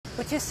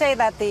Would you say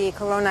that the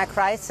corona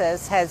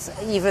crisis has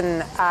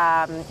even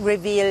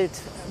revealed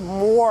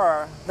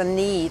more the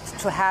need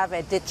to have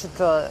a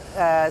digital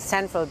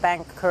central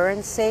bank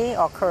currency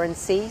or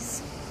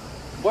currencies?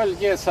 Well,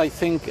 yes, I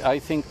think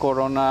the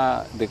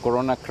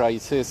corona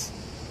crisis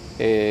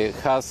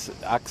has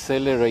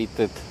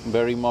accelerated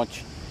very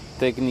much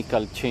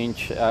technical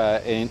change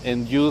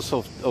and use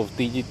of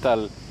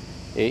digital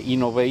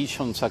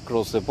innovations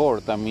across the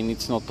board. I mean,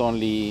 it's not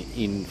only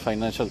in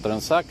financial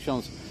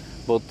transactions,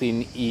 but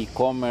in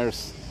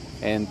e-commerce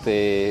and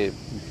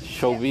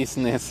show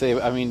business.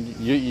 I mean,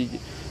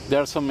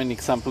 there are so many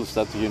examples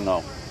that you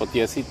know. But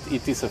yes,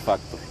 it is a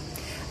factor.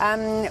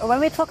 When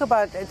we talk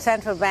about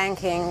central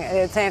banking,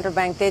 central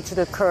bank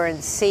digital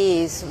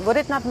currencies, would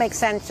it not make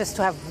sense just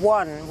to have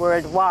one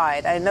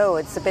worldwide? I know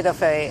it's a bit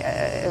of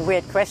a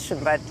weird question,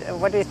 but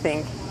what do you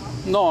think?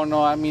 No,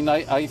 I mean,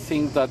 I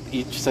think that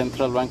each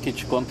central bank,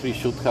 each country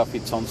should have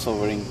its own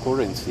sovereign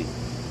currency.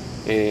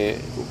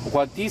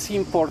 What is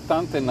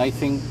important, and I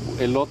think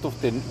a lot of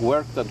the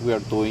work that we are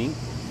doing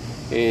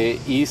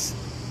is,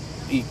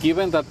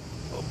 given that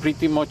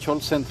pretty much all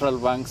central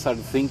banks are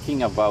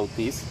thinking about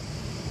this,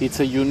 it's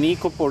a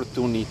unique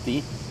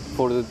opportunity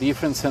for the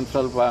different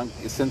central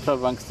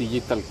banks'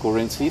 digital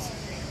currencies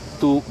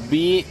to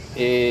be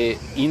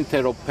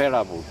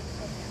interoperable,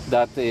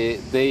 that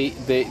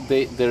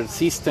their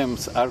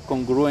systems are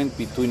congruent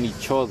between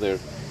each other,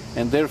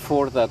 and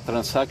therefore that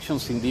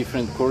transactions in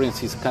different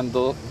currencies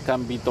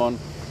can be done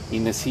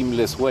in a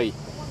seamless way.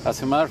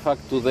 As a matter of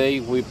fact,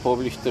 today we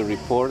published a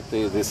report,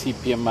 the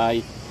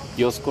CPMI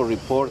JOSCO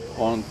report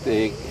on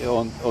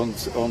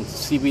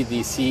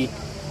CBDC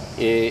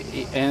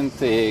and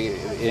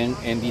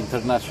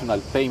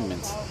international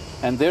payments.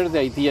 And there the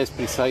idea is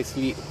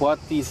precisely what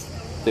is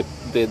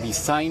the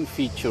design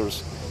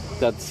features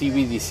that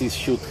CBDCs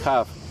should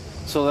have,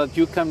 so that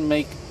you can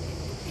make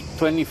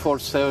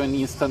 24/7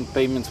 instant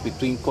payments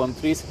between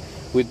countries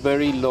with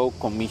very low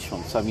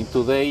commissions. I mean,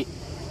 today,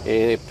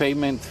 a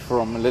payment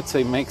from, let's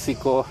say,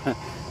 Mexico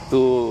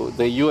to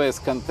the US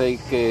can take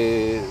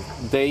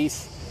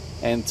days,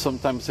 and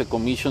sometimes the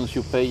commissions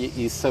you pay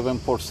is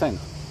 7%.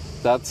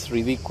 That's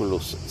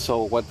ridiculous.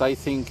 So what I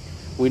think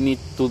we need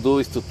to do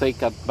is to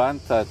take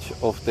advantage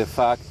of the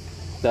fact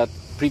that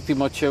pretty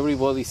much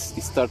everybody is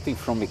starting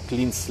from a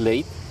clean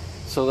slate,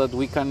 so that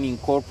we can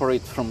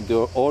incorporate from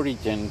the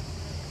origin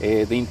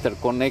the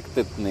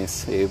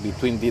interconnectedness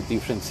between the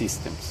different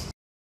systems.